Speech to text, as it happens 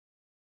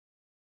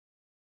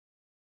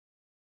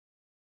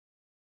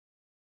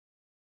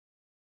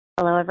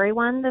Hello,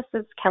 everyone. This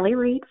is Kelly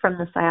Reed from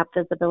the SIOP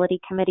Visibility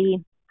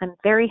Committee. I'm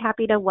very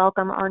happy to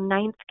welcome our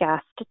ninth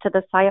guest to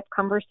the SIOP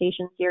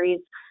Conversation Series,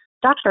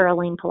 Dr.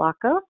 Elaine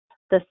Polacos,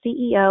 the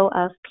CEO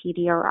of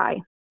PDRI.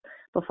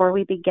 Before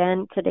we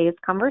begin today's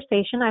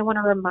conversation, I want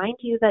to remind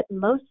you that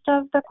most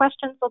of the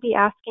questions we'll be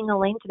asking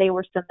Elaine today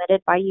were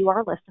submitted by you,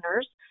 our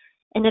listeners,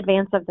 in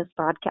advance of this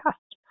broadcast.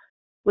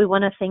 We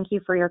want to thank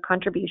you for your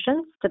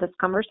contributions to this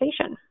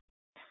conversation.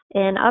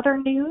 In other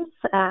news,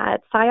 at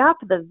SIOP,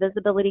 the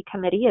Visibility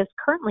Committee is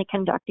currently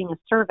conducting a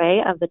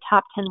survey of the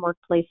top 10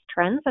 workplace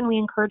trends, and we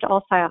encourage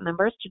all SIOP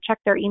members to check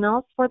their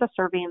emails for the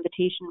survey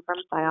invitation from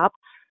SIOP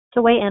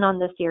to weigh in on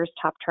this year's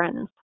top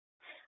trends.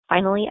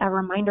 Finally, a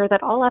reminder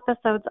that all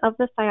episodes of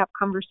the SIOP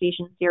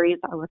Conversation Series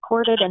are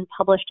recorded and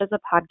published as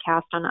a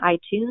podcast on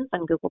iTunes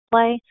and Google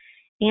Play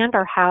and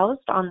are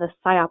housed on the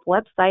SIOP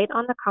website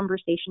on the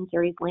Conversation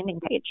Series landing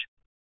page.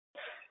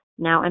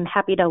 Now, I'm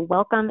happy to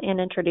welcome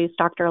and introduce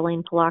Dr.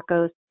 Elaine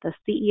Polacos, the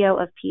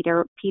CEO of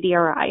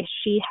PDRI.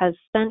 She has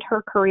spent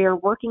her career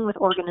working with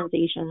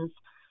organizations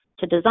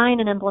to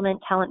design and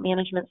implement talent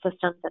management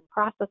systems and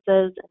processes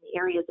in the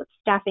areas of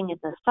staffing and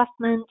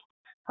assessment,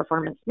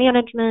 performance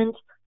management,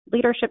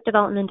 leadership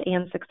development,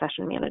 and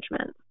succession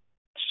management.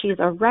 She's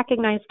a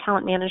recognized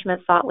talent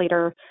management thought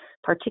leader,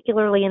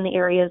 particularly in the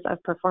areas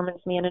of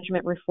performance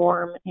management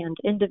reform and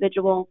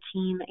individual,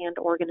 team, and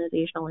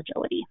organizational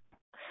agility.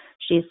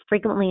 She's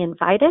frequently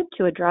invited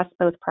to address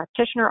both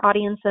practitioner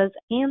audiences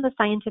and the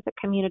scientific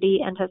community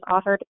and has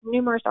authored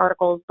numerous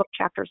articles, book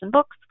chapters, and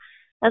books,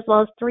 as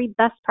well as 3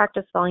 best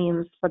practice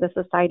volumes for the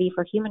Society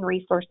for Human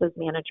Resources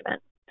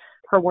Management.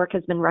 Her work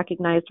has been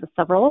recognized with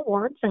several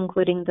awards,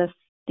 including the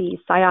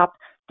SIOP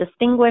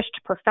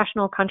Distinguished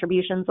Professional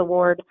Contributions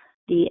Award,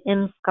 the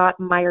M. Scott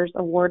Myers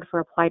Award for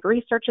Applied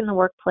Research in the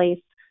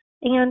Workplace,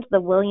 and the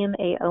William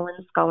A.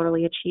 Owen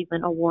Scholarly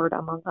Achievement Award,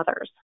 among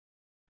others.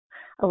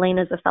 Elaine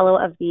is a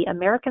fellow of the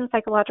American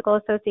Psychological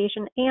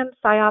Association and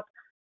SIOP,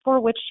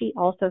 for which she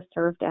also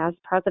served as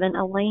president.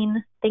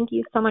 Elaine, thank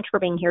you so much for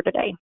being here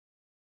today.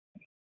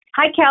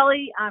 Hi,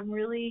 Kelly. I'm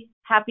really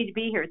happy to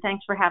be here.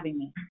 Thanks for having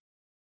me.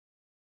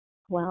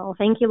 Well,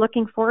 thank you.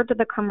 Looking forward to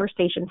the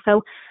conversation.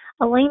 So,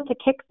 Elaine, to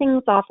kick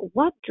things off,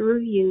 what drew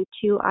you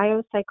to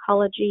IO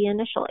psychology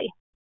initially?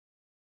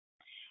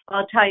 Well,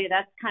 I'll tell you,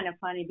 that's kind of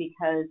funny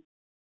because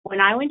when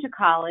I went to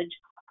college,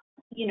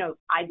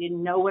 I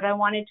didn't know what I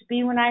wanted to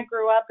be when I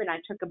grew up, and I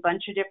took a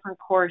bunch of different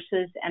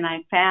courses, and I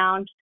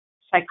found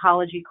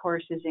psychology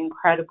courses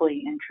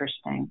incredibly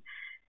interesting.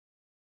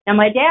 Now,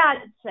 my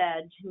dad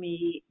said to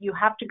me, you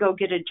have to go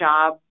get a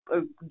job,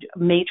 or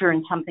major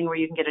in something where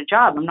you can get a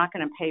job. I'm not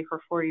going to pay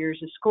for 4 years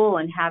of school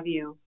and have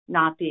you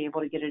not be able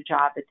to get a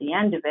job at the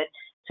end of it.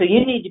 So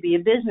you need to be a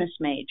business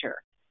major.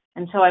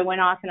 And so I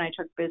went off and I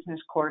took business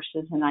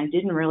courses, and I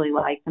didn't really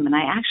like them. And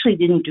I actually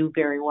didn't do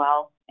very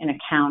well in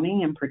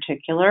accounting in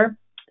particular.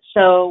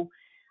 So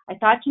I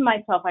thought to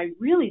myself, I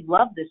really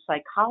love this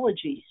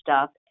psychology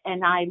stuff.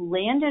 And I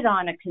landed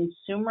on a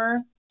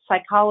consumer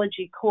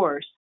psychology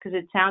course because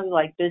it sounded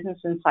like business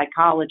and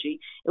psychology.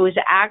 It was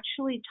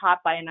actually taught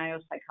by an IO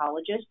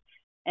psychologist.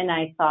 And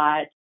I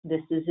thought,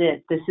 this is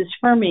it. This is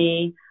for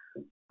me.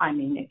 I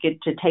mean, I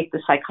get to take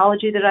the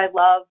psychology that I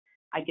love.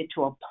 I get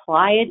to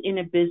apply it in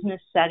a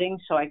business setting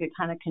so I could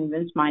kind of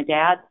convince my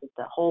dad that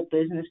the whole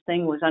business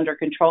thing was under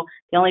control.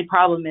 The only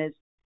problem is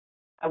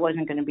I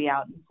wasn't going to be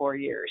out in 4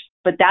 years.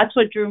 But that's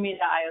what drew me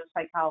to IO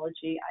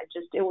psychology.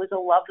 It was a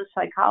love of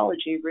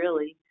psychology,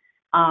 really.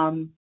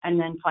 And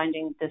then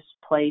finding this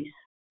place,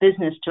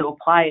 business to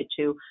apply it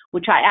to,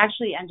 which I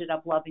actually ended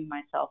up loving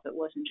myself. It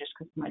wasn't just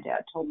because my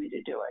dad told me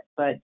to do it,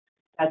 but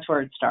that's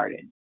where it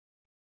started.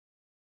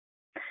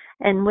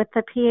 And with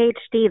the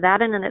PhD,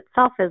 that in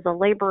itself is a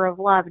labor of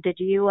love. Did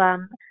you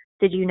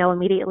know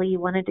immediately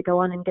you wanted to go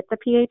on and get the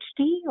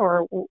PhD,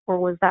 or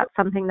was that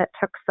something that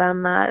took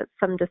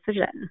some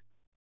decision?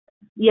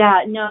 Yeah,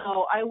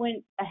 no, I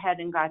went ahead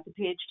and got the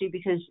PhD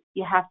because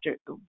you have to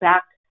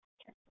back.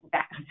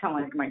 I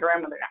sound like my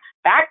grandmother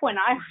now. Back when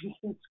I was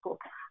in school,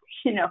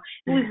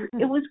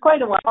 it was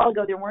quite a while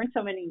ago. There weren't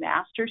so many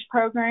master's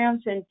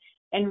programs,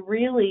 and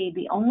really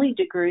the only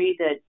degree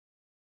that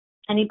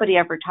anybody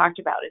ever talked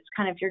about, it's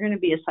kind of, if you're going to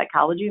be a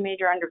psychology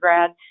major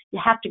undergrad, you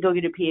have to go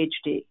get a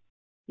PhD,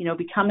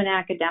 become an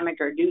academic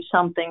or do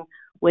something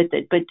with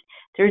it. But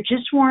there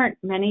just weren't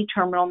many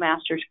terminal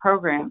master's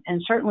programs,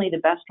 and certainly the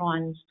best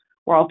ones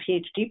were all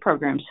PhD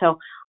programs. So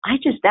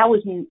that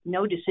was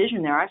no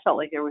decision there. I felt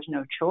like there was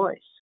no choice.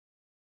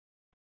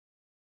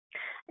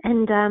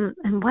 And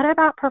what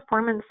about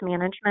performance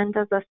management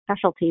as a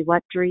specialty?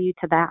 What drew you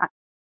to that?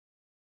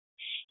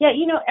 Yeah,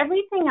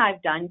 everything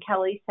I've done,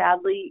 Kelly,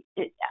 sadly,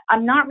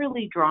 I'm not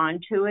really drawn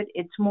to it.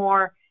 It's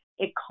more,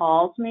 it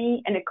calls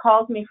me, and it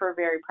calls me for a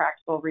very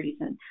practical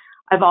reason.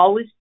 I've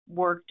always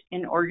worked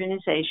in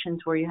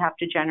organizations where you have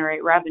to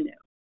generate revenue.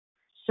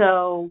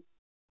 So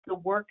the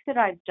work that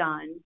I've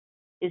done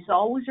is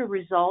always a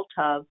result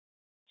of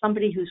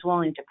somebody who's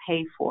willing to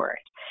pay for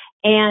it.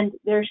 And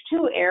there's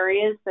 2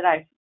 areas that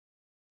I've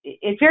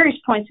at various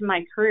points in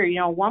my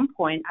career, at one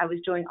point I was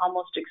doing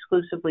almost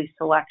exclusively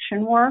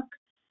selection work.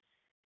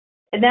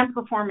 And then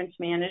performance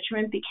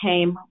management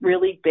became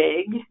really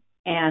big,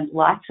 and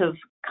lots of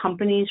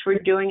companies were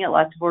doing it,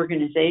 lots of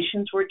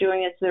organizations were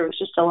doing it. So there was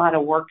just a lot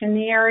of work in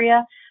the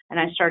area. And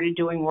I started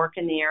doing work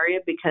in the area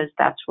because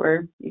that's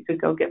where you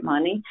could go get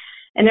money.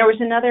 And there was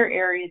another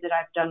area that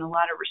I've done a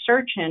lot of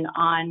research in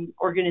on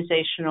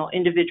organizational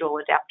individual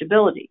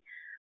adaptability.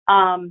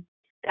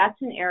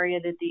 That's an area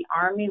that the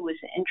Army was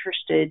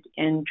interested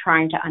in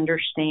trying to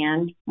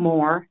understand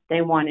more.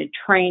 They wanted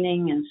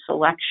training and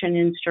selection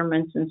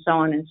instruments and so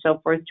on and so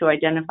forth to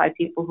identify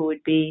people who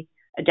would be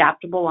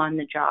adaptable on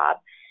the job.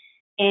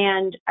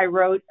 And I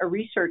wrote a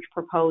research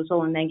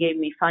proposal, and they gave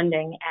me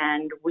funding,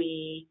 and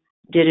we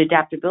did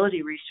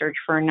adaptability research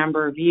for a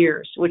number of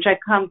years, which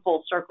I've come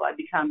full circle. I've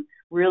become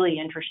really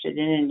interested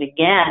in it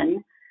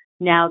again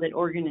now that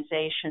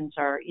organizations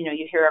are,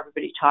 you hear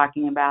everybody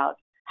talking about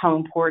how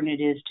important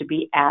it is to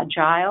be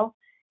agile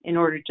in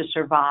order to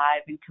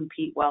survive and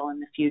compete well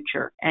in the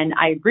future. And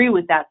I agree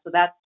with that. So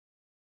that's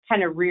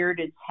kind of reared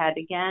its head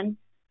again,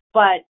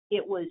 but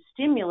it was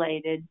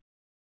stimulated.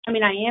 I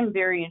mean, I am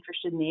very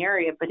interested in the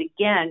area, but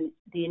again,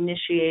 the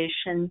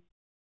initiation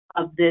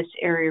of this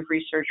area of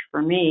research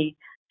for me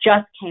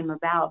just came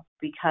about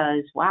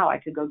because, wow, I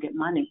could go get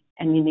money,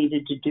 and you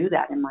needed to do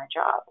that in my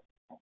job.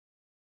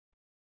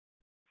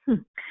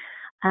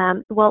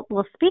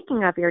 Well,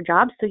 speaking of your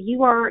job, so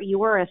you are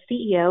a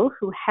CEO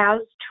who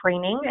has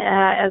training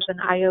as an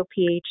IO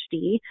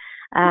PhD.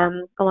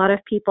 A lot of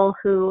people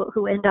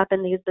who end up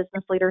in these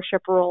business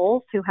leadership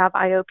roles who have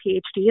IO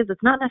PhDs,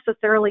 it's not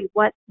necessarily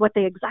what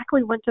they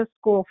exactly went to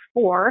school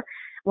for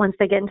once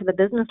they get into the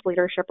business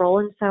leadership role.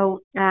 And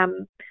so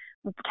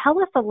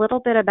tell us a little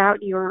bit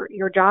about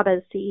your job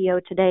as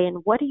CEO today,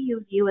 and what do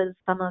you view as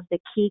some of the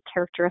key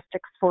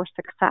characteristics for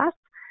success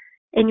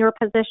in your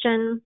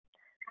position?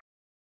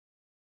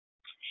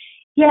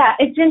 Yeah,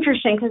 it's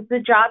interesting because the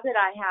job that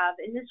I have,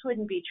 and this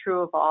wouldn't be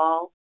true of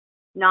all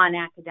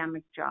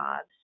non-academic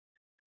jobs,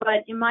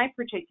 but in my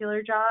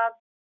particular job,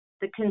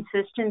 the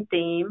consistent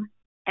theme,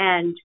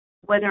 and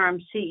whether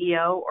I'm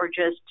CEO or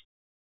just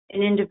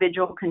an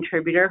individual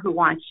contributor who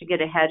wants to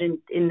get ahead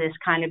in this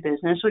kind of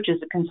business, which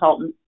is a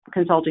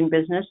consulting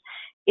business,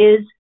 is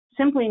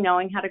simply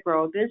knowing how to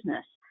grow a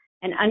business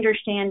and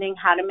understanding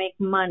how to make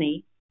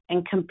money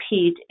and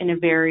compete in a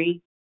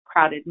very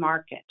crowded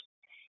market.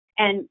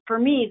 And for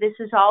me, this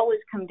has always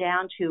come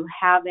down to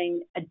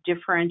having a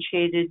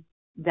differentiated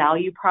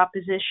value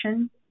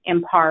proposition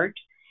in part,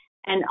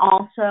 and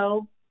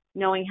also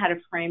knowing how to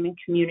frame and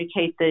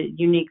communicate the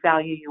unique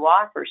value you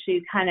offer. So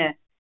you kind of,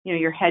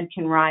 your head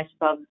can rise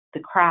above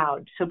the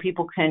crowd so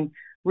people can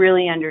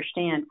really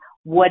understand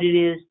what it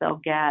is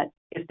they'll get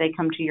if they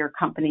come to your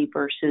company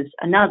versus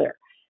another.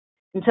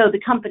 And so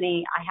the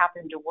company I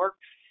happen to work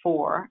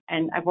for,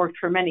 and I've worked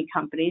for many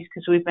companies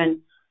because we've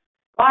been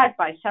bought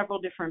by several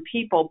different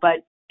people,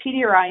 but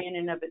PDRI in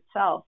and of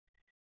itself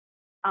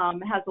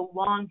has a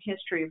long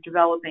history of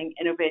developing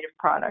innovative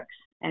products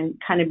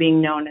and kind of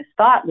being known as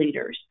thought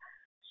leaders.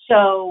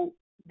 So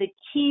the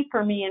key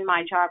for me in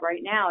my job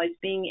right now is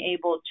being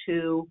able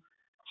to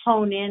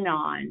hone in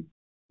on,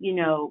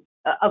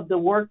 of the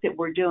work that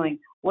we're doing,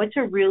 what's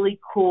a really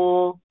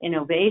cool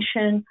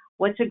innovation,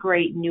 what's a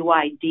great new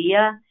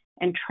idea,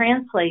 and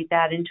translate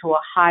that into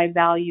a high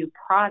value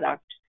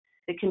product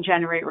that can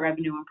generate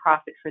revenue and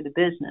profit for the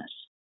business.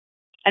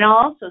 And I'll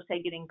also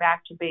say, getting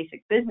back to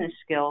basic business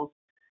skills,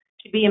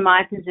 to be in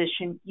my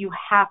position, you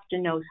have to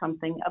know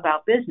something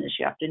about business.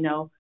 You have to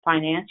know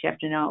finance, you have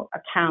to know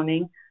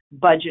accounting,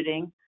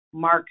 budgeting,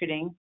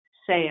 marketing,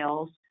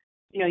 sales.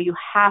 You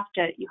have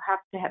to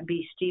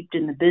be steeped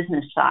in the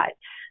business side.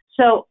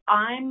 So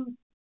I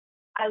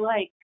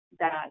like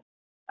that.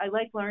 I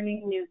like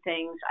learning new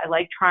things. I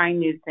like trying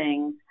new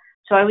things.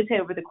 So I would say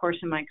over the course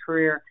of my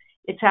career,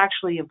 it's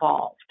actually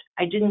evolved.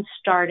 I didn't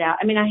start out,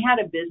 I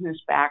had a business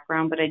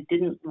background, but I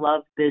didn't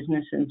love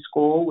business in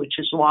school, which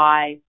is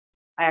why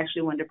I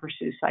actually wanted to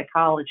pursue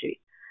psychology.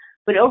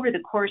 But over the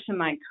course of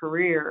my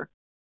career,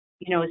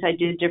 as I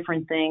did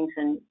different things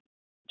and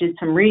did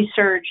some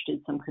research,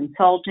 did some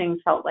consulting,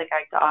 felt like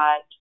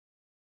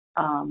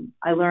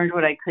I learned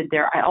what I could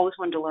there. I always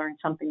wanted to learn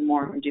something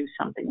more and do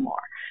something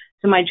more.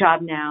 So my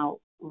job now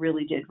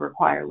really did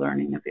require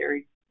learning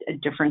a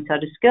different set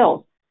of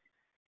skills.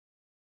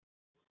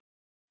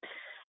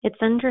 It's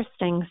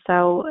interesting.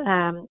 So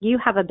you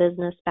have a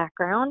business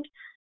background.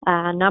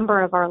 A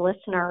number of our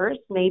listeners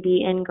may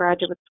be in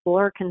graduate school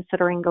or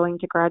considering going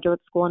to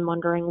graduate school and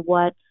wondering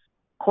what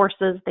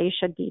courses they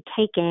should be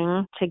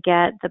taking to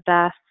get the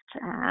best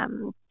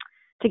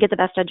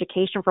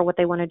education for what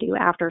they want to do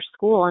after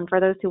school. And for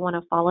those who want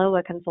to follow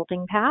a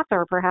consulting path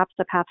or perhaps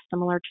a path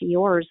similar to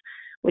yours,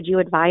 would you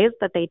advise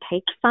that they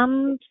take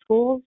some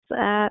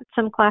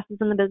classes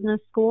in the business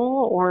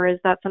school, or is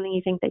that something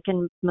you think they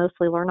can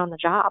mostly learn on the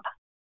job?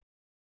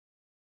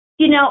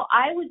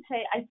 I would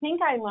say I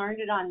think I learned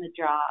it on the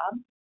job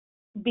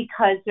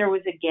because there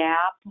was a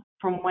gap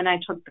from when I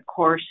took the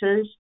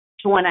courses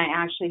to when I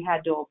actually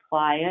had to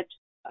apply it.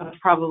 of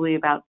probably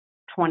about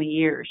 20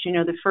 years.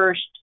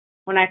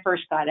 When I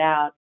first got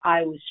out,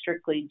 I was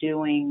strictly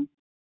doing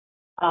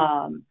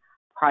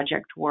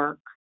project work,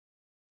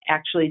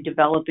 actually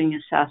developing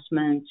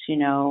assessments,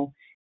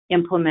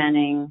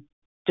 implementing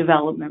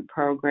development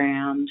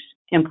programs,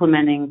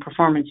 implementing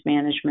performance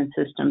management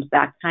systems,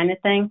 that kind of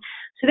thing.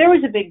 So there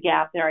was a big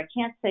gap there. I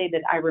can't say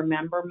that I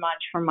remember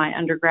much from my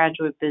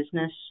undergraduate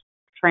business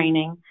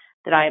training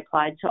that I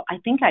applied. So I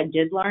think I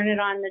did learn it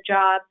on the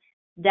job.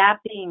 That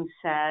being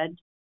said,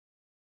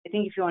 I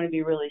think if you want to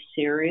be really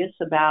serious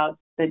about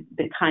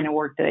the kind of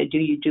work that I do,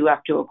 you do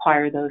have to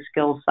acquire those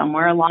skills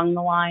somewhere along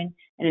the line.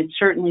 And it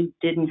certainly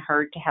didn't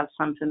hurt to have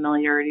some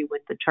familiarity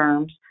with the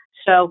terms.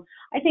 So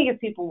I think if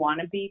people want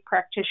to be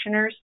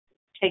practitioners,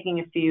 taking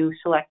a few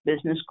select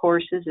business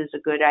courses is a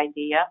good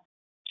idea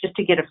just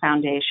to get a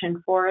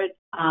foundation for it.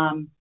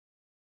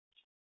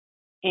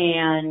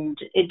 And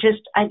it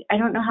just, I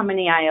don't know how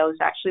many IOs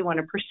actually want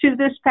to pursue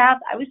this path.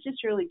 I was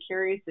just really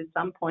curious at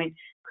some point,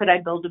 could I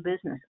build a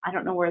business? I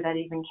don't know where that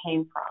even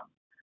came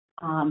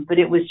from. But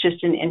it was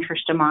just an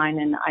interest of mine,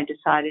 and I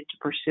decided to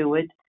pursue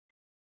it.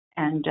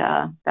 And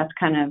that's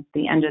kind of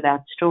the end of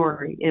that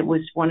story. It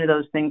was one of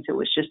those things that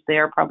was just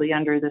there, probably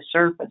under the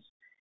surface.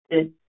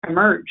 It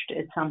emerged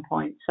at some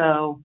point.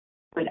 So,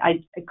 but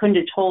I couldn't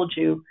have told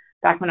you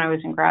back when I was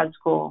in grad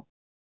school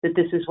that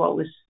this is what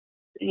was,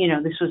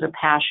 this was a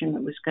passion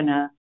that was going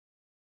to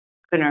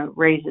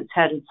raise its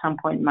head at some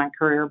point in my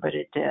career, but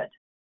it did.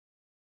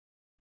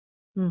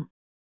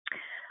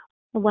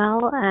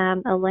 Well,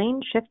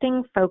 Elaine,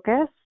 shifting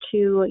focus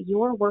to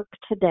your work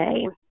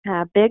today,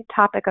 a big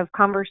topic of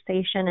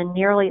conversation in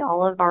nearly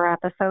all of our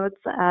episodes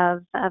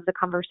of the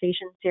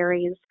conversation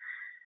series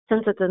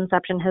since its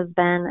inception has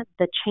been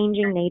the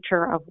changing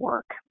nature of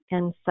work.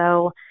 And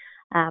so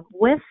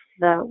with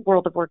the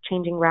world of work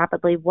changing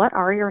rapidly, what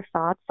are your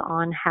thoughts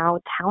on how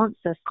talent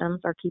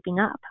systems are keeping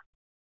up?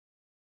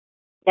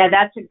 Yeah,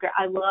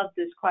 I love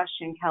this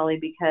question, Kelly,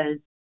 because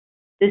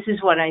this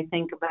is what I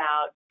think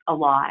about a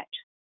lot.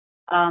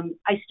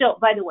 I still,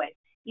 by the way,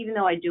 even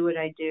though I do what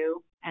I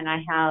do and I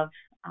have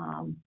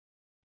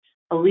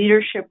a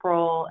leadership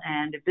role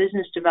and a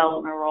business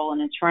development role,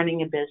 and it's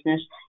running a business,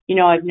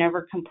 I've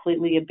never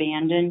completely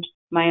abandoned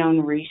my own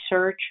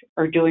research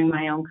or doing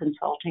my own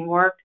consulting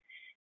work,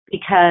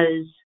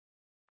 because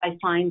I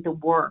find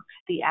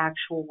the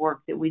actual work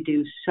that we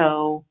do,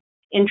 so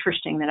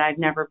interesting that I've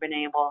never been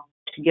able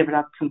to give it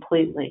up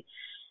completely.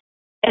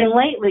 And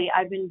lately,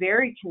 I've been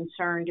very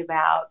concerned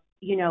about,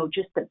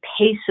 just the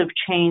pace of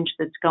change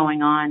that's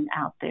going on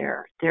out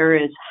there. There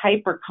is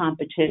hyper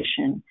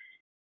competition,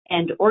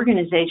 and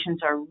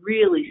organizations are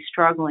really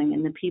struggling,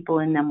 and the people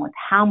in them, with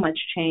how much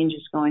change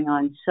is going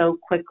on so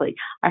quickly.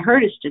 I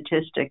heard a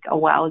statistic a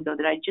while ago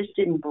that I just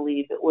didn't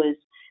believe. It was,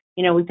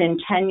 within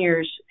 10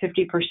 years,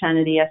 50%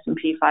 of the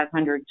S&P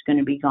 500 is going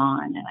to be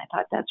gone. And I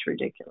thought, that's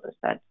ridiculous.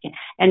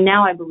 And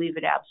now I believe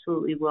it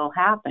absolutely will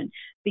happen,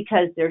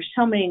 because there's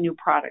so many new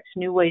products,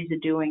 new ways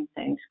of doing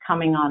things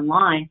coming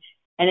online,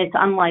 and it's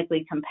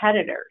unlikely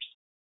competitors.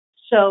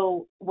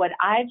 So what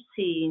I've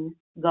seen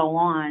go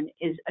on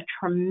is a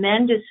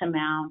tremendous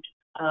amount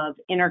of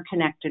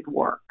interconnected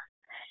work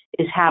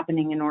is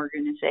happening in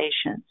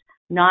organizations,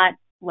 not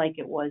like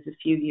it was a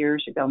few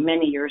years ago,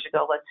 many years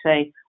ago. Let's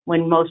say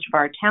when most of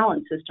our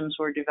talent systems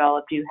were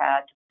developed, you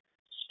had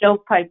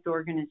stovepiped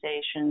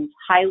organizations,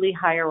 highly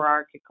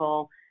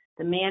hierarchical.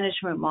 The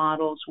management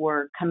models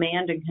were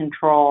command and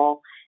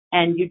control,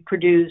 and you'd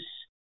produce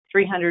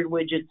 300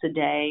 widgets a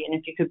day. And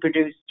if you could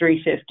produce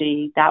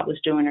 350, that was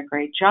doing a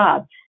great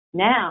job.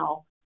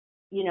 Now,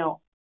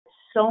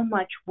 so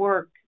much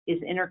work is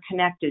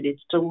interconnected.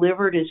 It's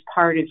delivered as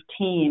part of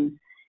teams.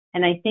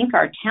 And I think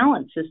our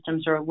talent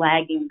systems are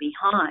lagging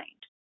behind.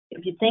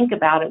 If you think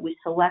about it, we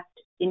select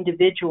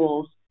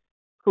individuals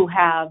who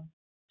have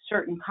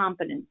certain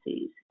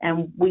competencies,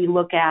 and we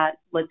look at,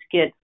 let's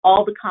get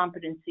all the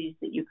competencies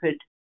that you could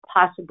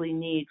possibly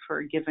need for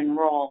a given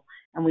role,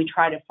 and we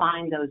try to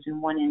find those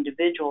in one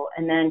individual.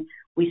 And then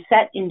we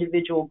set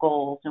individual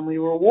goals, and we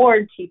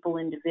reward people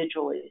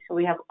individually. So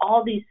we have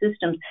all these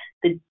systems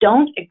that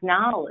don't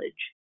acknowledge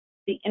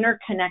the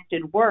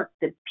interconnected work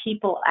that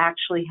people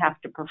actually have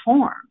to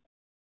perform.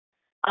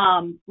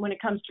 When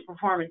it comes to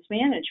performance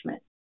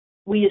management,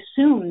 we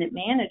assume that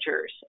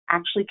managers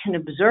actually can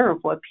observe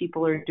what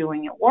people are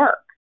doing at work.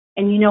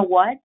 And you know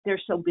what?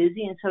 They're so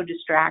busy and so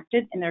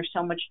distracted, and there's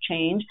so much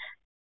change,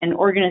 and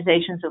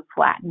organizations have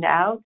flattened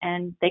out,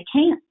 and they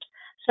can't.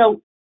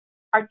 So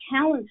our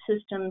talent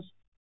systems,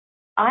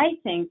 I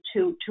think,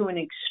 to an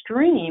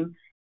extreme,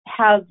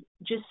 have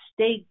just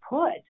stayed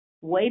put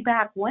way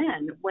back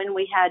when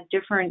we had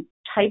different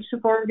types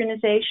of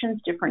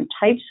organizations, different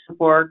types of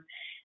work.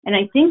 And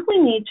I think we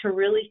need to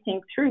really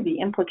think through the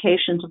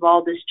implications of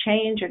all this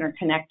change,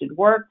 interconnected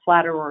work,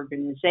 flatter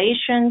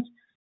organizations,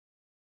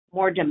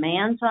 more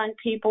demands on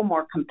people,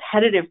 more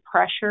competitive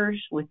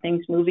pressures with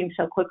things moving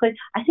so quickly.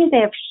 I think they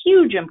have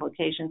huge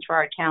implications for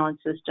our talent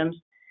systems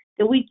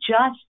that we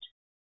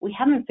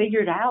haven't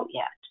figured out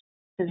yet,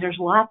 because there's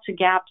lots of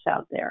gaps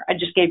out there. I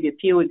just gave you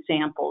a few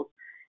examples.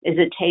 is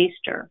a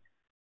taster.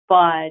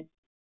 But,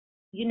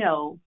 you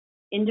know,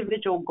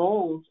 individual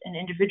goals and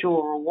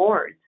individual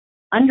rewards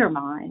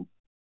undermine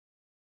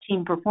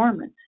team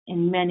performance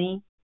in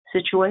many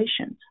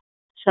situations.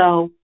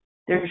 So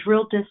there's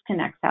real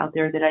disconnects out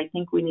there that I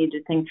think we need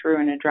to think through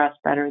and address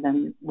better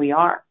than we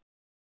are.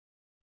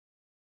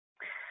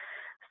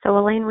 So,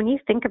 Elaine, when you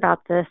think about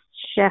this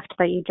shift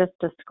that you just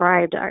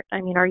described,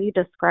 are you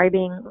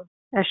describing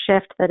a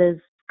shift that is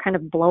kind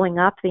of blowing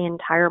up the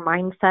entire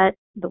mindset,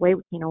 the way,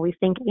 we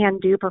think and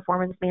do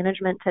performance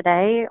management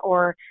today?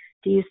 Or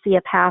do you see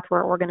a path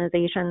where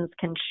organizations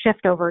can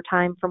shift over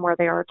time from where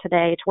they are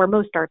today to where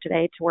most are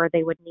today to where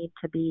they would need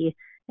to be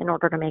in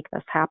order to make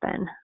this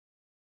happen?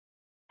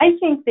 I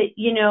think that,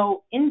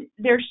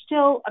 there's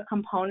still a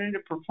component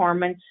of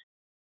performance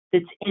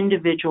that's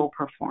individual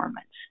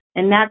performance,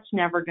 and that's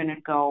never going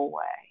to go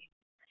away.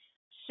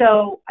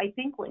 So I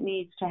think what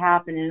needs to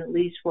happen, and at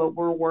least what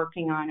we're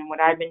working on and what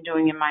I've been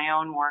doing in my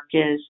own work,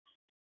 is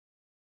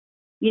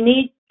you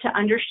need to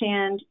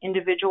understand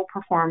individual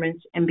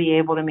performance and be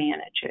able to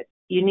manage it.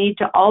 You need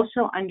to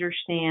also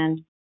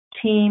understand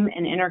team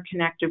and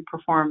interconnected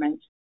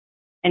performance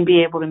and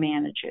be able to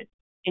manage it.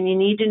 And you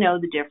need to know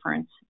the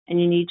difference, and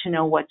you need to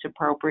know what's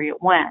appropriate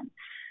when.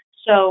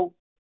 So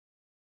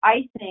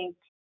I think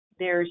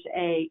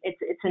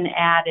it's an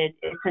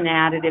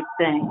additive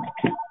thing.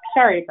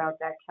 Sorry about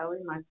that, Kelly.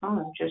 My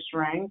phone just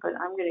rang, but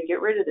I'm going to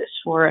get rid of this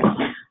for us.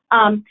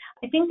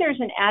 I think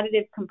there's an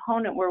additive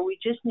component where we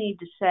just need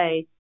to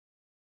say,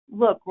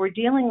 look, we're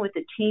dealing with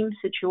a team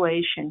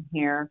situation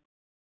here.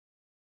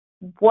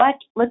 Let's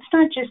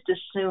not just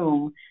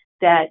assume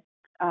that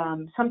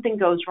something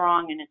goes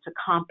wrong and it's a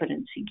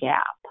competency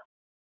gap,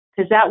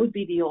 because that would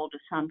be the old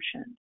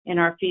assumption. In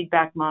our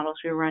feedback models,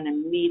 we run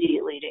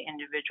immediately to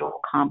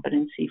individual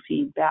competency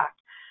feedback.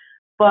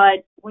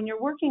 But when you're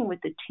working with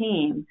a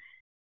team,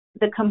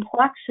 the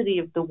complexity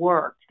of the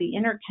work, the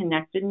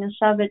interconnectedness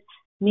of it,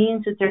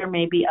 means that there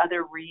may be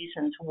other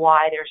reasons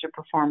why there's a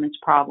performance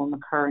problem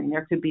occurring.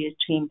 There could be a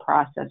team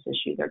process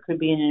issue. There could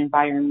be an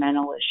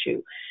environmental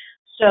issue.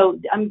 So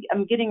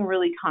I'm getting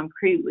really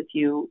concrete with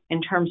you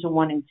in terms of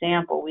one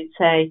example. We'd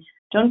say,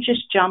 don't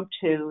just jump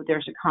to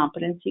there's a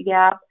competency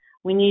gap.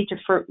 We need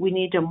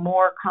to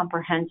more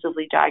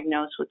comprehensively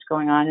diagnose what's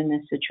going on in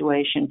this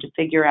situation to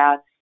figure out,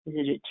 is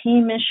it a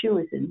team issue?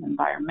 Is it an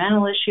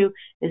environmental issue?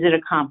 Is it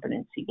a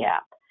competency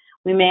gap?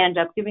 We may end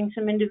up giving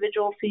some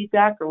individual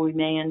feedback, or we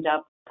may end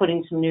up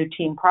putting some new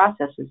team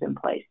processes in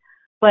place.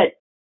 But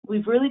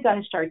we've really got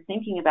to start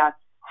thinking about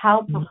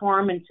how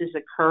performance is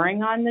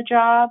occurring on the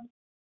job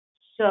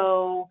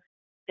so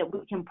that we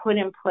can put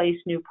in place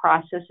new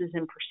processes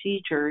and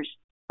procedures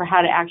for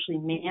how to actually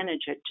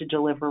manage it to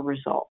deliver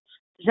results.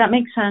 Does that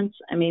make sense?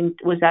 I mean,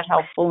 was that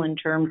helpful in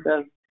terms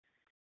of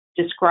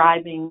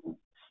describing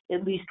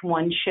at least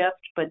one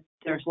shift? But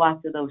there's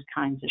lots of those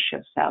kinds of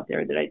shifts out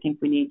there that I think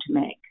we need to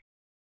make.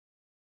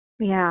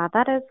 Yeah,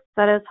 that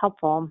is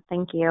helpful.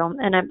 Thank you.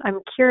 And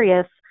I'm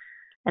curious,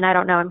 and I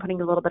don't know, I'm putting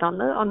you a little bit on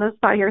the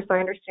spot here, so I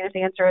understand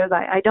the answer is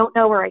I don't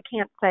know, or I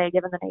can't say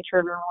given the nature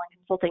of your role in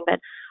consulting, but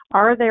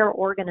are there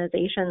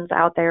organizations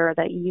out there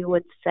that you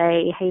would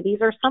say, hey, these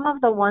are some of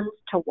the ones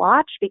to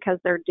watch because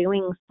they're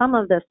doing some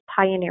of this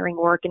pioneering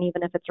work, and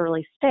even if it's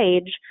early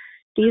stage,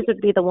 these would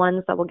be the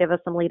ones that will give us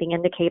some leading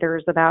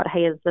indicators about,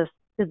 hey, is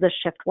this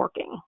shift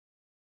working?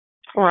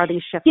 Or are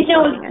these shifts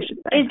working, I should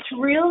say?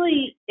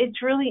 It's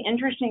really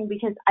interesting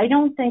because I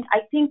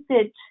think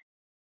that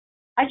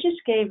I just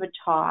gave a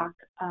talk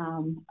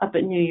up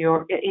in New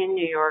York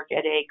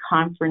at a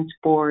conference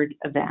board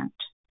event.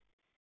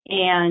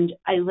 And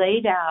I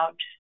laid out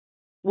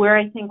where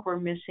I think we're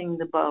missing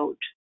the boat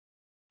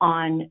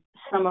on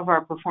some of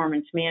our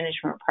performance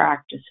management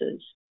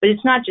practices. But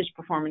it's not just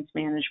performance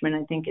management.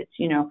 I think it's,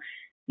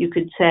 you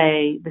could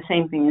say the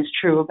same thing is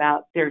true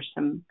about there's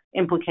some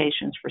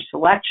implications for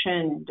selection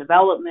and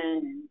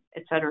development, and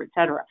et cetera, et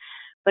cetera.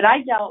 But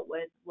I dealt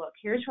with, look,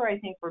 here's where I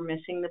think we're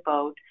missing the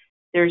boat.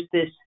 There's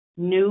this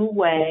new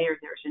way, or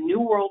there's a new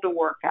world of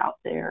work out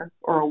there,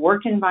 or a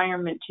work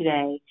environment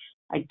today.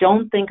 I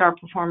don't think our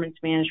performance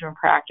management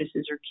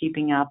practices are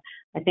keeping up.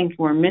 I think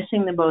we're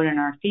missing the boat in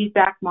our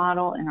feedback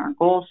model and our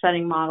goal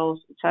setting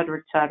models, et cetera,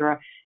 et cetera.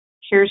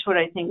 Here's what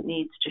I think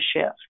needs to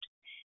shift.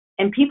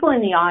 And people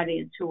in the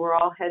audience who were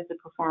all heads of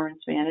performance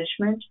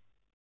management,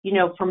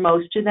 for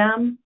most of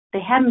them, they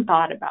hadn't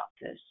thought about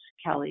this,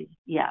 Kelly,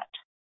 yet.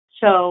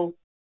 So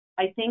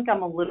I think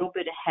I'm a little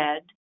bit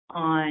ahead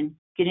on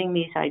getting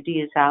these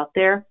ideas out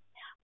there,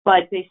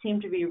 but they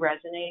seem to be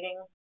resonating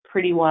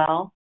pretty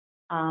well.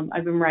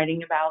 I've been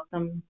writing about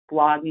them,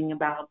 blogging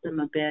about them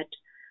a bit,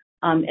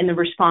 and the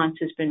response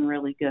has been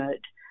really good.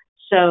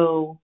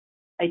 So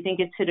I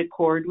think it's hit a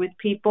chord with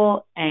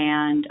people,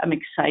 and I'm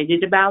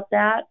excited about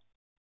that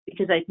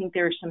because I think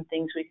there are some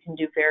things we can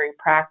do very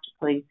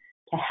practically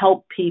to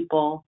help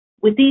people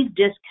with these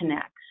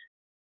disconnects.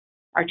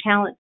 Our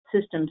talent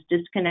systems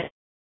disconnect.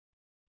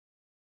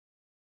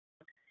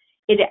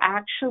 It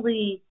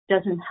actually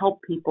doesn't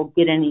help people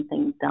get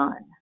anything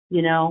done.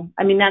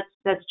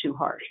 That's too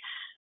harsh.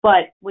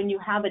 But when you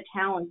have a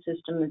talent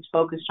system that's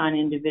focused on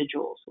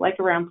individuals, like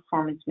around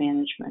performance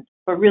management,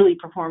 but really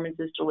performance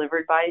is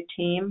delivered by a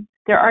team,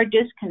 there are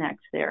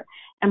disconnects there.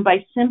 And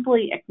by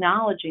simply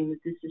acknowledging that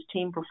this is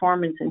team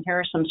performance and here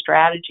are some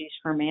strategies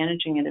for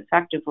managing it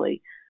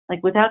effectively,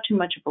 like without too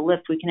much of a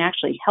lift, we can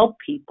actually help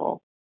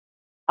people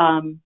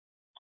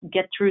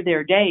get through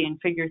their day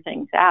and figure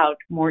things out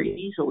more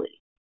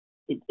easily.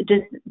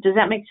 Does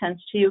that make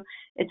sense to you?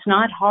 It's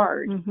not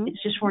hard. Mm-hmm.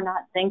 It's just we're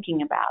not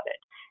thinking about it.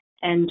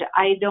 And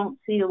I don't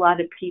see a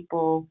lot of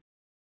people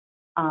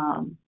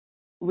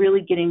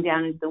really getting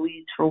down into the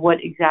weeds for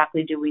what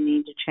exactly do we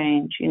need to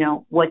change,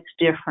 what's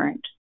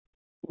different,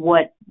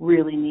 what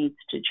really needs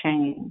to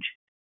change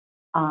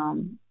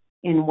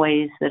in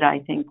ways that I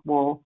think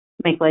will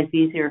make life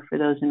easier for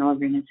those in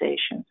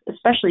organizations,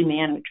 especially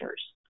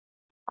managers.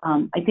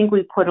 I think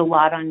we put a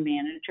lot on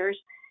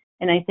managers,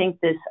 and I think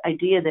this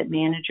idea that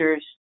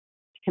managers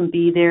can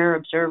be there,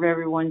 observe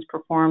everyone's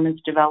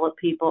performance, develop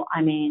people,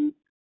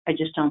 I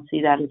just don't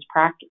see that as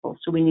practical.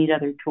 So we need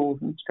other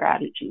tools and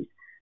strategies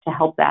to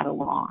help that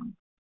along.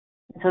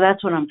 So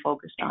that's what I'm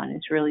focused on,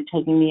 is really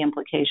taking the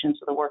implications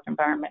of the work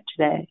environment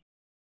today.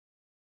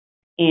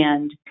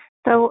 And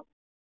so,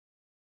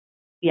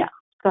 yeah,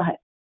 go ahead.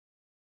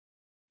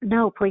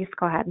 No, please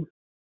go ahead.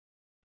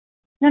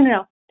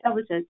 No, that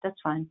was it. That's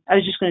fine. I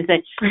was just going to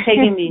say,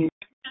 taking these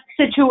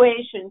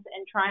situations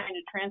and trying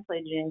to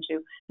translate it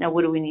into, now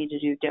what do we need to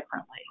do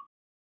differently?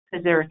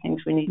 Because there are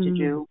things we need to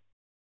do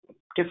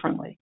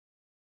differently.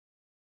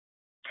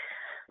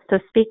 So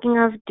speaking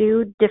of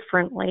do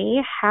differently,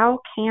 how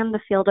can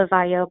the field of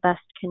IO best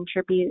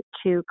contribute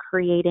to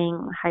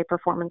creating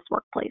high-performance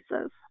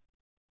workplaces?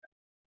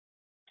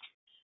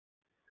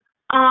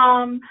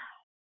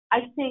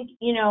 I think,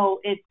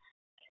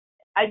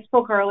 I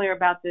spoke earlier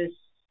about this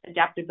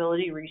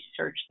adaptability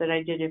research that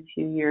I did a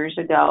few years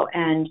ago,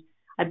 and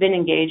I've been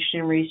engaged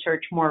in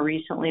research more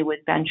recently with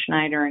Ben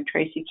Schneider and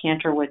Tracy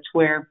Kantorowicz,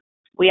 where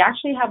we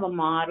actually have a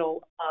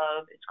model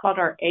it's called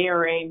our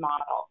ARA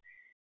model.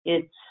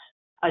 It's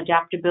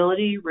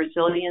adaptability,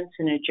 resilience,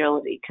 and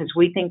agility, because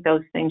we think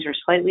those things are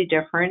slightly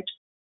different,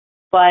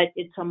 but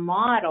it's a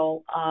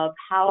model of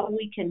how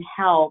we can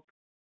help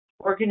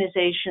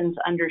organizations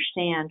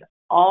understand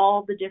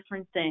all the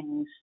different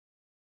things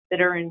that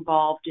are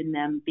involved in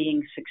them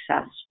being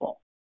successful.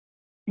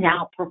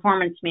 Now,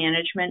 performance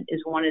management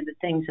is one of the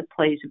things that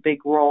plays a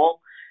big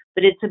role,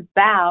 but it's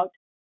about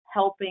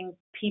helping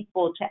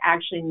people to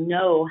actually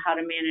know how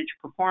to manage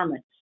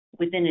performance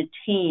within a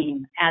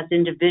team, as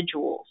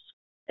individuals,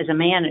 as a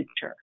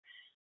manager,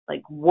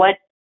 like what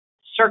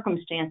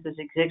circumstances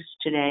exist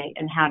today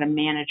and how to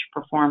manage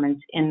performance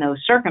in those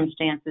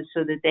circumstances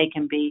so that they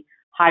can be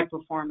high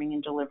performing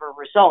and deliver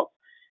results.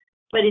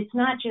 But it's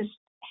not just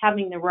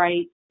having the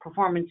right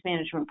performance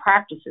management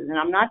practices. And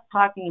I'm not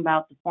talking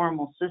about the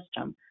formal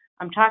system.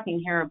 I'm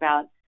talking here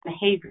about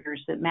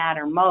behaviors that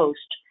matter most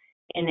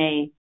in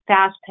a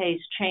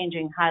fast-paced,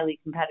 changing, highly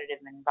competitive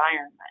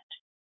environment.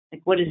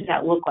 Like, what does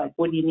that look like?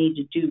 What do you need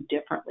to do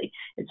differently?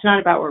 It's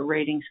not about what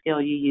rating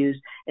scale you use.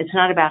 It's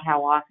not about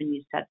how often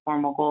you set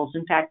formal goals.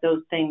 In fact,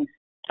 those things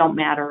don't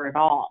matter at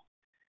all.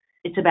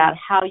 It's about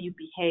how you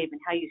behave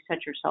and how you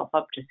set yourself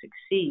up to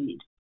succeed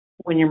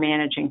when you're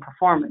managing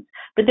performance.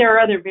 But there are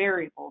other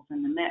variables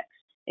in the mix.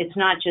 It's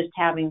not just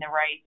having the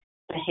right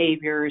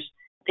behaviors,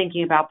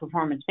 thinking about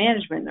performance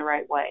management in the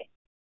right way.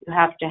 You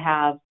have to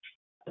have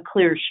a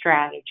clear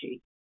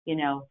strategy.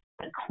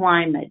 The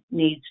climate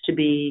needs to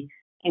be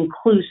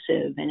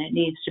inclusive, and it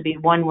needs to be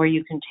one where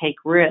you can take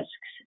risks,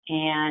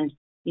 and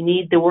you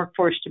need the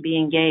workforce to be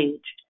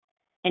engaged,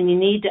 and you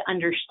need to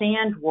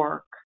understand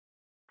work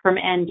from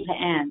end to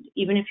end.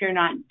 Even if you're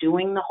not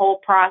doing the whole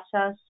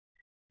process,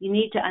 you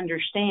need to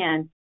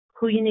understand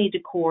who you need to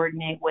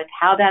coordinate with,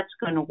 how that's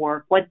going to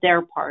work, what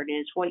their part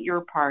is, what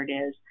your part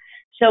is.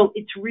 So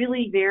it's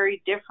really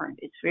very different.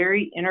 It's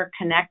very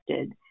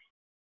interconnected.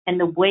 And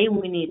the way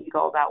we need to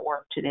go about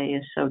work today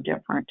is so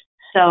different.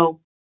 So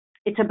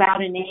it's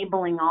about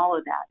enabling all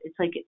of that. It's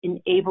like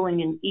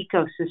enabling an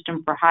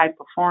ecosystem for high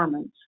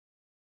performance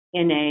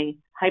in a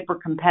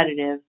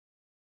hyper-competitive,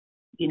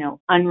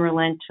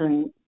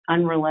 unrelenting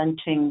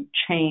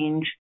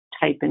change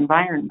type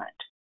environment,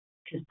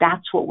 because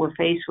that's what we're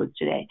faced with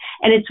today.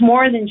 And it's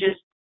more than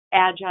just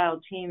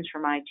agile teams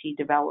from IT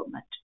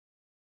development.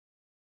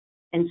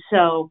 And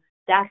so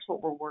that's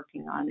what we're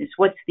working on, is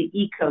what's the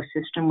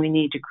ecosystem we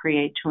need to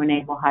create to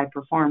enable high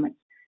performance.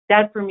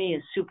 That for me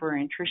is super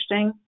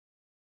interesting,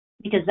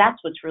 because that's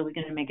what's really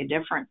going to make a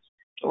difference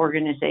to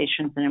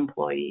organizations and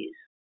employees.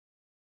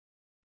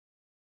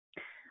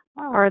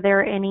 Are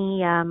there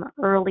any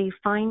early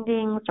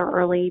findings or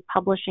early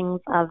publishings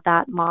of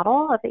that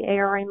model, of the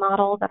ARA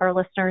model, that our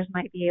listeners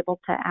might be able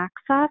to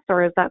access,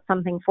 or is that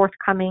something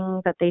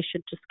forthcoming that they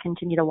should just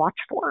continue to watch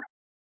for?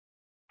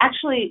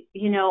 Actually,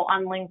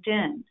 on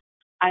LinkedIn,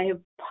 I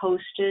have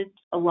posted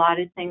a lot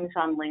of things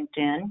on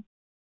LinkedIn,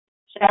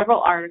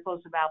 several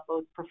articles about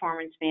both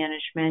performance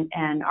management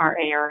and our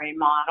ARA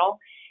model.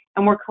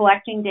 And we're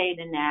collecting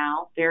data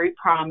now, very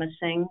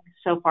promising.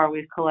 So far,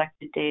 we've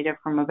collected data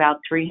from about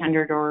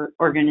 300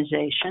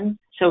 organizations,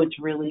 so it's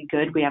really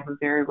good. We have a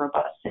very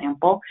robust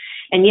sample.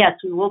 And yes,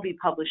 we will be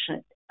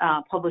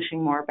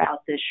publishing more about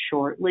this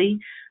shortly.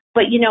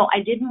 But,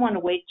 I didn't want to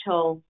wait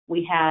till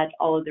we had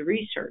all of the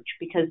research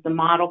because the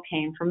model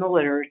came from the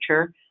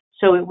literature.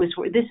 So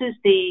this is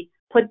the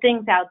put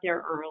things out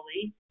there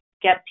early,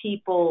 get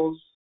people's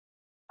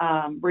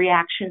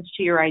reactions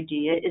to your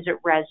idea. Is it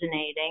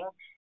resonating?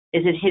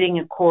 Is it hitting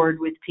a chord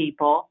with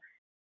people?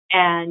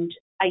 And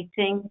I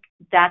think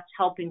that's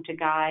helping to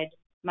guide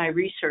my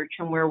research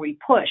and where we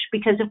push.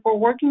 Because if we're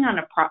working on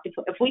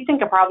if we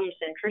think a problem is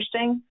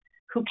interesting,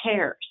 who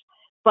cares?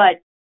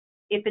 But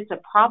if it's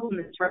a problem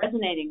that's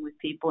resonating with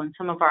people and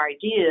some of our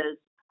ideas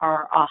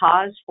are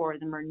ahas for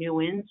them or new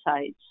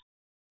insights,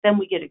 then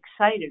we get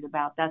excited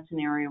about that's an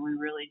area we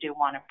really do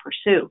want to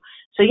pursue.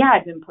 So yeah,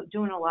 I've been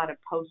doing a lot of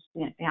posts.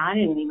 I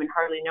didn't even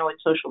hardly know what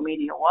social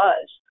media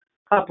was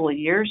a couple of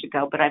years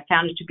ago, but I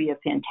found it to be a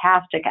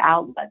fantastic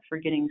outlet for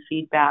getting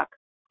feedback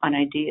on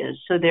ideas.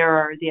 So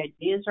the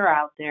ideas are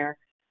out there.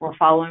 We're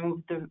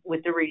following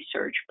with the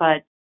research,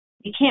 but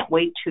you can't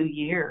wait 2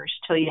 years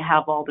till you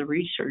have all the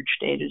research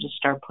data to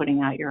start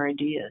putting out your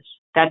ideas.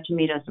 That to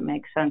me doesn't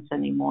make sense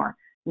anymore,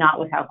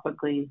 not with how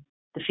quickly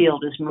the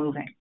field is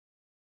moving.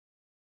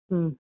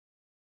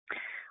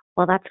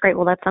 Well, that's great.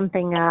 Well, that's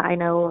something I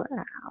know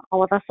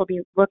all of us will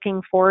be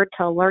looking forward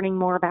to learning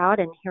more about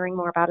and hearing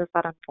more about as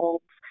that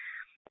unfolds.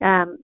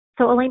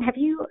 So, Elaine, have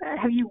you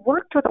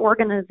worked with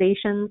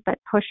organizations that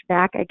push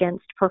back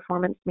against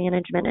performance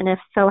management? And if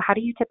so, how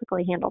do you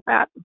typically handle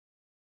that?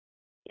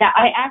 Yeah,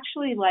 I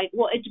actually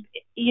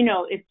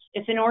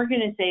if an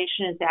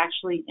organization is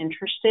actually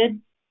interested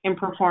in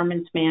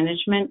performance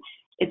management,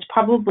 it's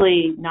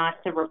probably not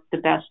the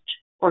best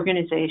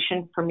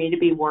organization for me to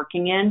be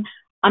working in.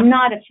 I'm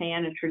not a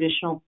fan of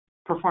traditional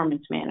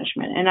performance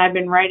management, and I've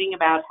been writing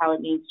about how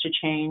it needs to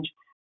change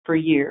for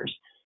years.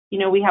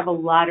 We have a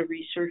lot of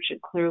research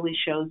that clearly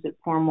shows that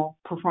formal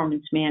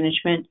performance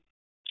management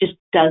just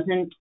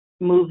doesn't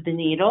move the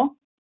needle.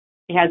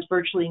 It has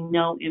virtually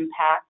no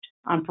impact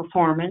on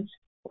performance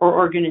or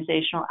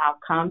organizational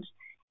outcomes.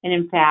 And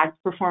in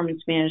fact,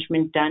 performance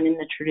management done in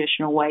the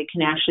traditional way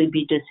can actually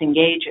be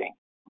disengaging.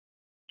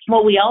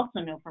 What we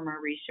also know from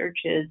our research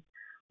is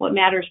what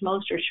matters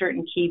most are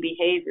certain key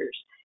behaviors.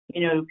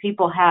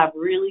 People have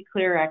really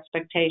clear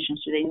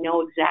expectations, so they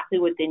know exactly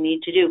what they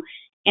need to do.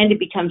 And it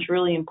becomes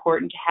really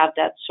important to have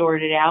that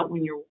sorted out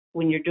when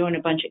you're doing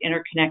a bunch of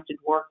interconnected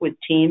work with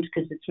teams,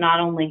 because it's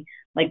not only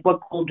like what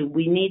goal do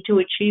we need to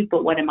achieve,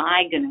 but what am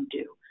I going to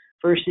do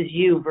versus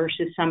you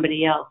versus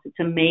somebody else. It's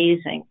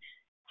amazing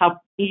how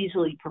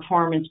easily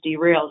performance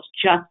derails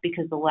just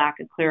because of the lack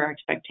of clear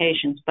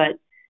expectations. But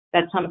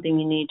that's something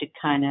you need to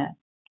kind of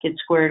get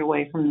squared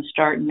away from the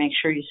start and make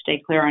sure you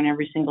stay clear on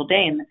every single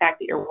day. And the fact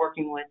that you're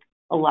working with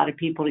a lot of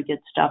people to get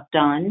stuff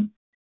done,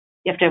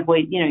 you have to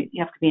you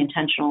have to be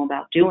intentional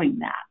about doing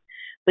that.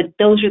 But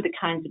those are the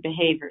kinds of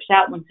behaviors.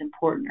 That one's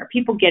important. Are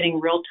people getting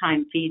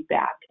real-time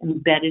feedback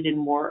embedded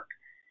in work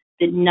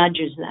that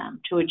nudges them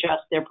to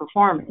adjust their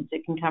performance?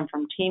 It can come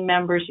from team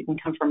members. It can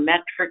come from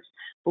metrics.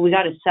 But we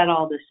got to set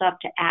all this up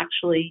to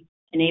actually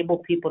enable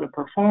people to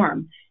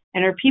perform.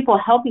 And are people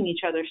helping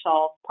each other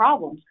solve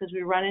problems? Because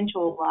we run into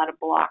a lot of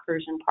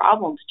blockers and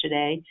problems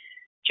today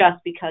just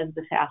because of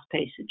the fast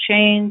pace of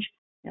change,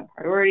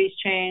 priorities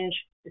change,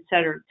 et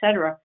cetera, et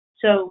cetera.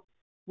 So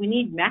we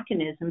need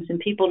mechanisms, and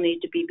people need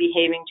to be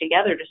behaving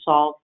together to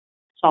solve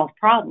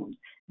problems.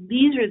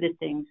 These are the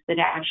things that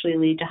actually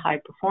lead to high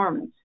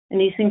performance. And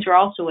these things are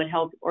also what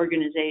help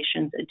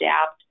organizations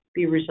adapt,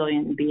 be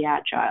resilient, and be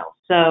agile.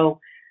 So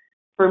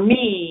for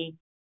me,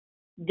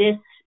 this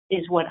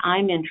is what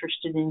I'm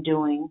interested in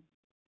doing,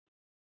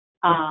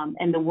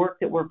 and the work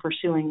that we're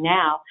pursuing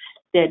now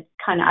that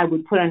kind of I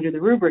would put under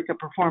the rubric of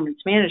performance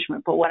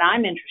management. But what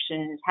I'm interested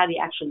in is how do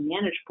you actually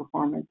manage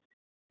performance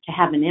to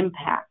have an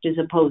impact as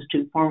opposed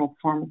to formal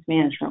performance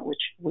management,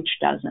 which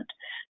doesn't.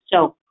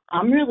 So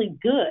I'm really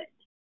good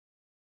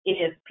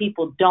if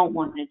people don't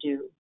want to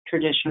do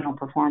traditional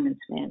performance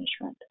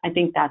management. I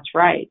think that's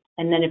right.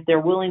 And then if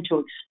they're willing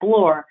to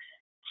explore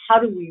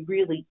how do we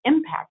really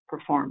impact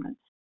performance,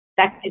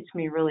 that gets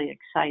me really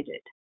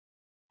excited.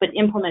 But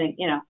implementing,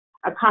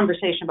 a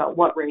conversation about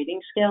what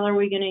rating scale are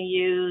we going to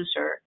use,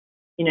 or,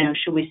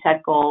 should we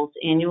set goals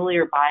annually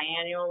or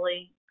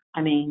biannually?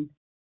 I mean,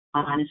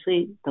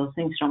 honestly, those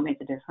things don't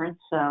make a difference.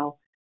 So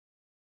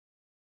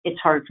it's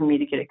hard for me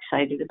to get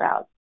excited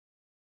about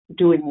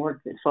doing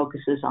work that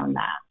focuses on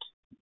that.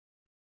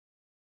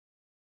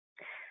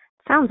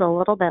 Sounds a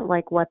little bit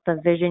like what the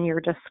vision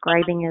you're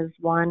describing is,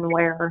 one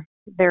where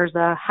there's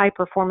a high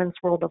performance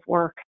world of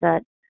work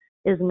that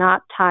is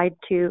not tied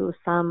to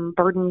some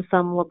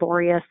burdensome,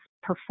 laborious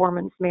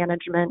performance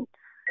management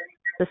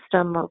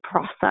system or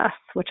process,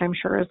 which I'm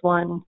sure is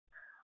one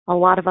a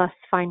lot of us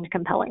find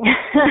compelling.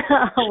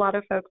 A lot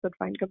of folks would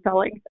find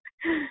compelling.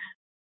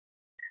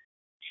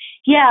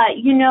 Yeah,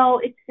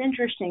 it's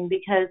interesting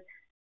because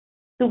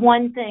the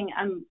one thing,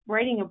 I'm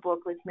writing a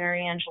book with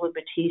Mary Angela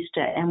Batista,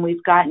 and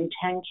we've gotten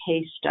 10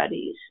 case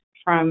studies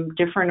from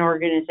different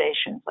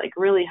organizations, like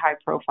really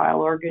high-profile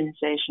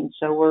organizations.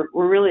 So we're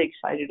really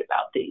excited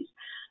about these.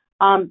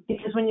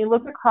 Because when you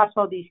look across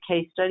all these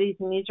case studies,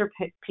 and these are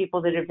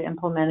people that have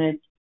implemented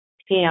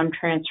PM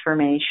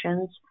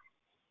transformations,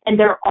 and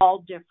they're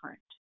all different,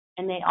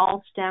 and they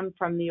all stem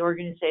from the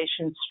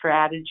organization's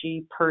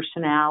strategy,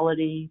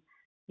 personality,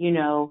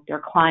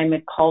 their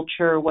climate,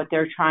 culture, what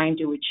they're trying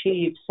to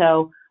achieve.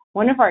 So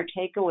one of our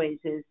takeaways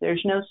is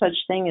there's no such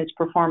thing as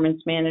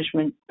performance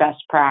management best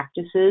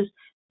practices.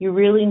 You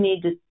really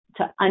need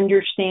to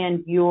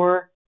understand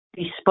your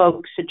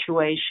bespoke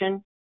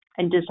situation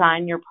and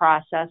design your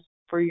process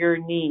for your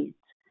needs.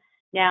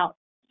 Now,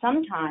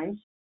 sometimes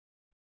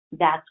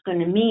that's going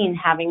to mean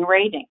having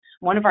ratings.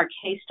 One of our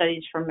case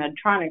studies from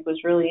Medtronic was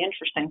really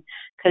interesting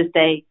because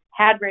they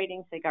had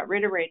ratings, they got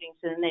rid of ratings,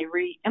 and then they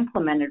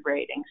re-implemented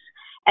ratings.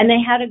 And they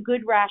had a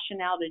good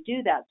rationale to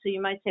do that. So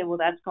you might say, well,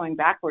 that's going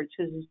backwards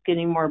because it's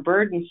getting more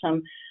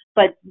burdensome.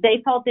 But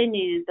they felt they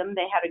needed them.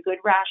 They had a good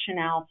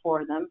rationale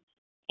for them.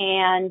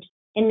 And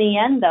in the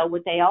end, though,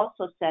 what they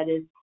also said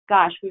is,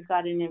 gosh, we've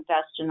got to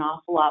invest an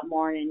awful lot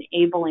more in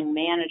enabling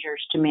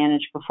managers to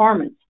manage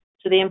performance.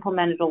 So they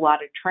implemented a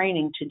lot of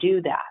training to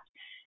do that.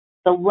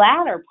 The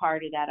latter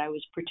part of that I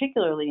was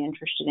particularly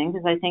interested in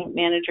because I think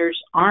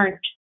managers aren't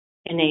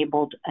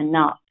enabled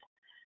enough.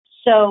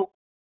 So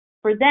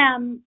for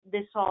them,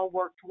 this all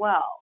worked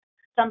well.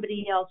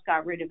 Somebody else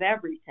got rid of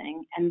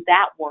everything, and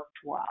that worked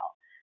well.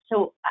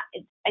 So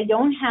I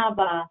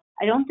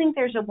don't think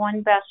there's a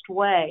one best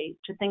way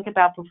to think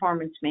about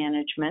performance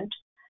management.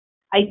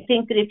 I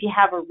think that if you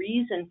have a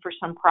reason for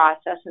some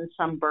process and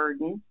some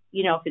burden,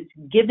 if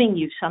it's giving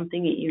you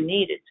something that you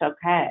need, it's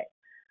okay.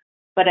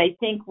 But I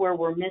think where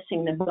we're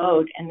missing the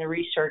boat, and the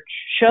research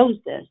shows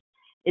this,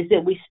 is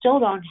that we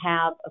still don't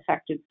have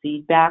effective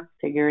feedback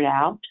figured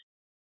out.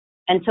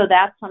 And so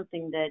that's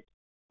something that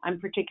I'm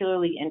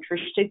particularly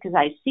interested because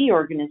I see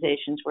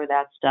organizations where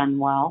that's done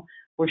well.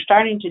 We're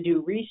starting to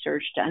do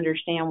research to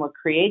understand what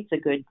creates a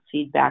good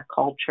feedback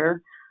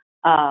culture.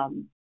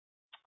 And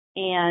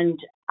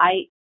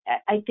I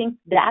think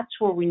that's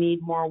where we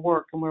need more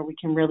work and where we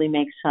can really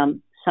make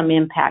some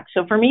impact.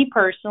 So for me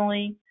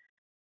personally,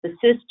 the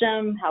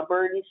system, how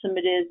burdensome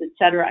it is, et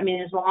cetera,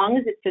 as long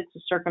as it fits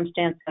the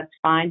circumstance, that's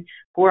fine.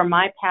 But where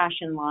my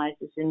passion lies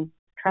is in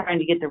trying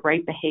to get the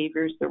right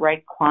behaviors, the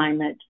right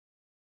climate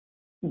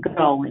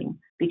going,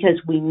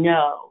 because we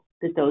know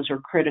that those are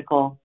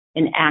critical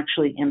in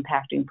actually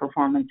impacting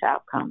performance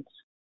outcomes.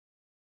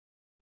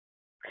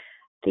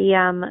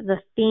 The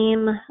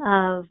theme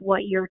of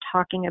what you're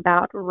talking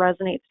about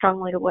resonates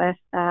strongly with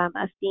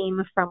a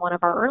theme from one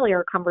of our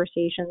earlier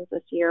conversations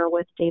this year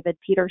with David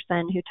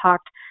Peterson, who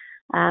talked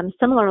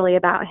similarly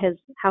about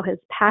how his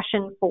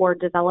passion for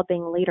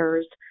developing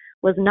leaders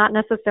was not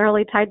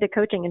necessarily tied to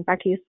coaching. In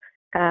fact, he's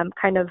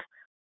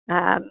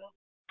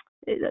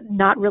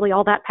not really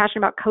all that passionate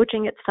about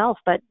coaching itself,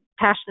 but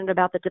passionate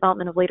about the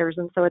development of leaders.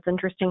 And so it's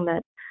interesting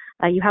that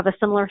you have a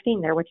similar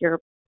theme there with your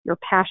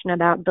passionate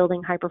about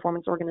building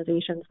high-performance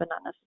organizations, but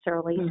not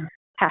necessarily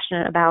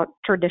passionate about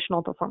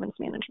traditional performance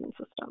management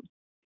systems.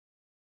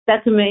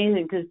 That's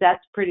amazing because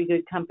that's pretty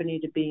good company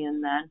to be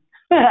in then.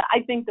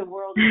 I think the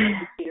world of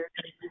leaders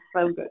is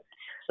so good,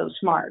 so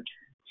smart.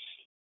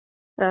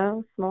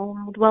 So small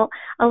world. Well,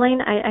 Elaine,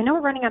 I know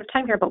we're running out of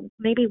time here, but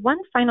maybe one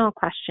final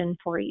question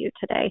for you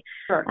today.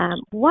 Sure.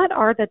 What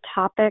are the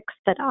topics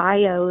that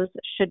IOs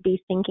should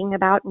be thinking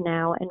about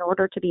now in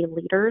order to be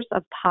leaders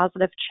of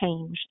positive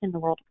change in the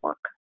world of work?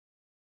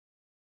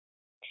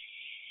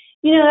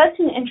 That's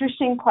an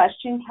interesting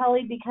question,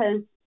 Kelly,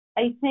 because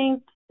I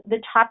think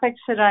the topics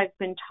that I've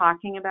been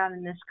talking about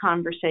in this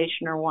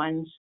conversation are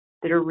ones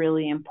that are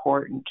really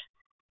important.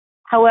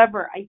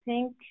 However, I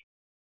think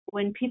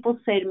when people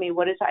say to me,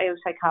 what does IO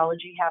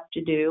psychology have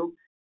to do?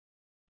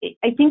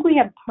 I think we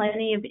have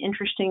plenty of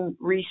interesting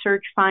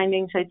research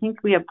findings. I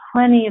think we have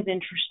plenty of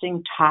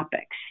interesting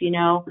topics.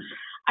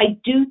 I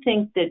do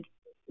think that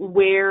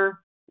where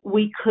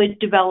we could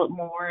develop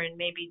more and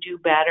maybe do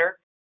better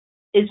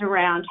is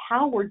around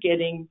how we're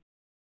getting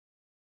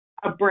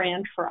a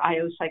brand for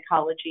IO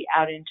psychology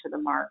out into the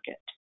market.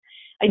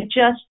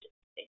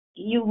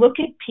 You look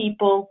at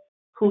people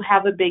who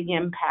have a big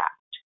impact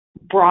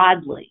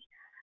broadly,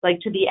 like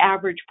to the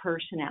average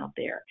person out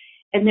there,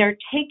 and they're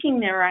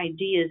taking their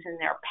ideas and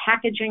they're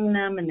packaging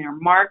them and they're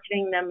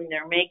marketing them and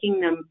they're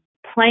making them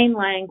plain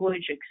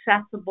language,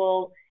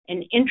 accessible,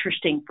 and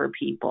interesting for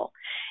people.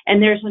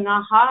 And there's an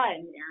aha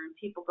in there and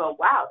people go,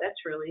 wow,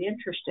 that's really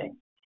interesting.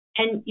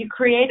 And you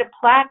create a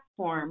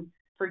platform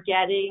for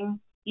getting,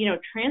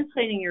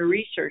 translating your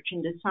research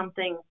into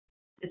something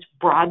that's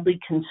broadly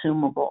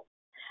consumable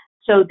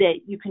so that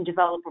you can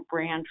develop a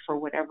brand for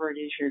whatever it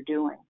is you're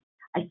doing.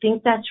 I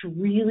think that's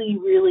really,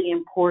 really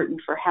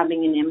important for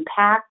having an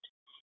impact.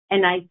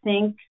 And I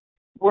think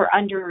we're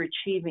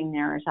underachieving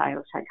there as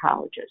IO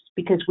psychologists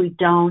because we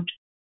don't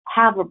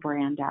have a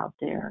brand out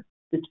there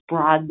that's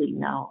broadly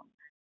known.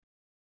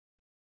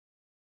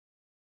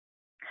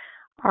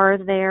 Are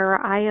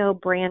there IO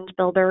brand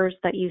builders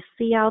that you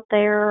see out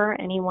there?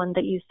 Anyone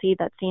that you see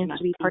that seems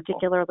to be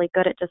particularly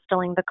good at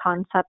distilling the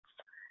concepts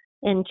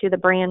into the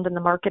brand and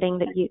the marketing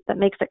that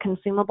makes it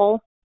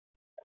consumable?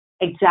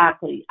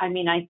 Exactly. I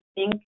mean, I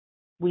think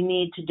we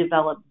need to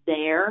develop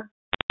there.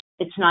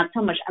 It's not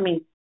so much, I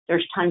mean,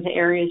 there's tons of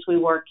areas we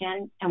work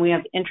in, and we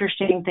have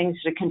interesting things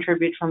to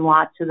contribute from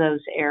lots of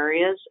those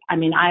areas. I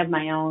mean, I have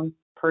my own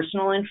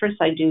personal interests.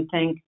 I do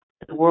think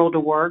the world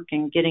of work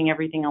and getting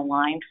everything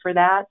aligned for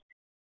that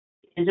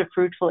is a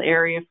fruitful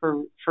area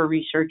for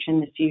research in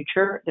the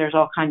future. There's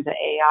all kinds of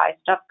AI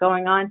stuff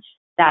going on.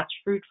 That's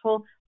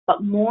fruitful.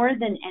 But more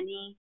than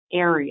any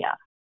area,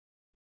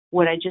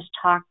 what I just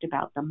talked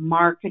about, the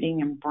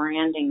marketing and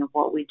branding of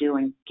what we do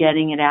and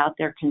getting it out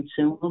there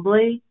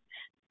consumably,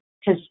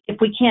 because if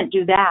we can't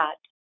do that,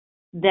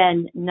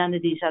 then none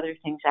of these other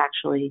things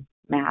actually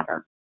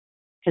matter,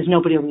 because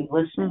nobody will be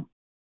listening.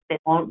 They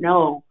won't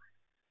know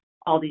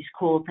all these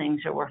cool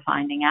things that we're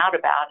finding out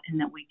about,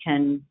 and that we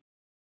can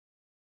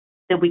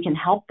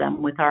help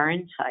them with our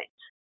insights.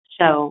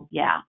 So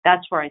yeah,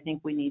 that's where I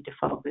think we need to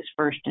focus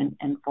first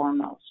and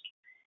foremost,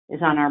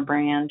 is on our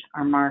brand,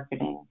 our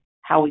marketing,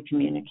 how we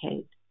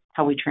communicate,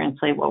 how we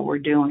translate what we're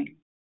doing.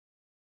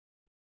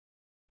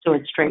 So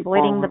it's straightforward.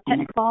 Avoiding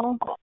the pitfall.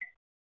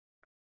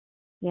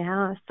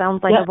 Yeah,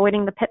 sounds like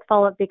avoiding the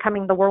pitfall of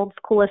becoming the world's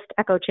coolest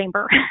echo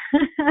chamber.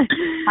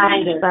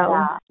 Kind of,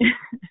 yeah.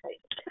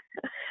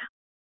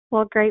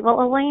 Well, great.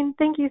 Well, Elaine,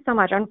 thank you so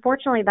much.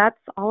 Unfortunately, that's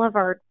all of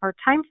our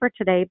time for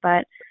today,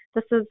 but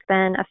this has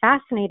been a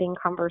fascinating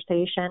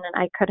conversation, and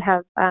I could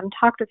have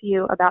talked with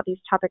you about these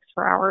topics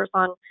for hours.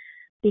 On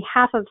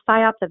behalf of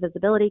SIOP, the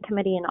Visibility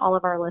Committee, and all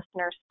of our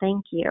listeners,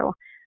 thank you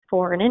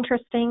for an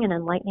interesting and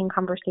enlightening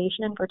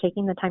conversation and for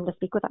taking the time to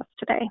speak with us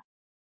today.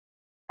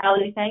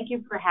 Ellie, thank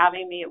you for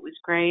having me. It was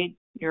great.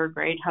 You're a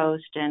great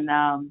host,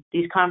 and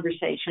these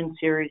conversation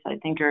series, I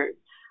think, are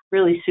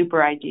really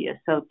super ideas.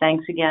 So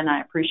thanks again.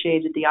 I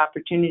appreciated the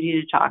opportunity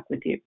to talk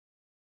with you.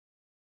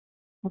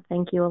 Well,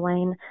 thank you,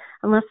 Elaine.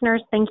 And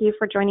listeners, thank you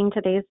for joining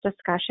today's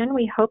discussion.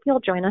 We hope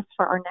you'll join us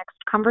for our next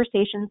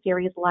conversation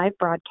series live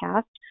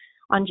broadcast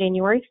on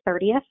January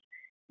 30th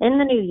in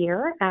the new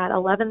year at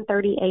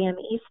 11:30 a.m.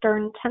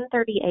 Eastern,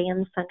 10:30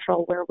 a.m.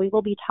 Central, where we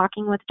will be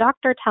talking with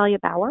Dr. Talia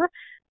Bauer,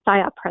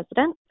 SIOP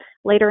President.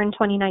 Later in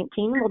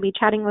 2019, we'll be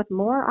chatting with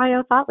more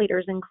IO thought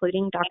leaders,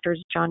 including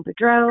Drs. John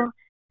Boudreau,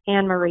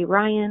 Anne-Marie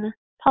Ryan,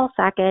 Paul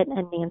Sackett,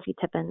 and Nancy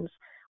Tippins.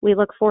 We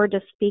look forward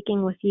to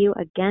speaking with you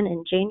again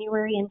in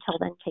January. Until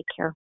then, take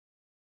care.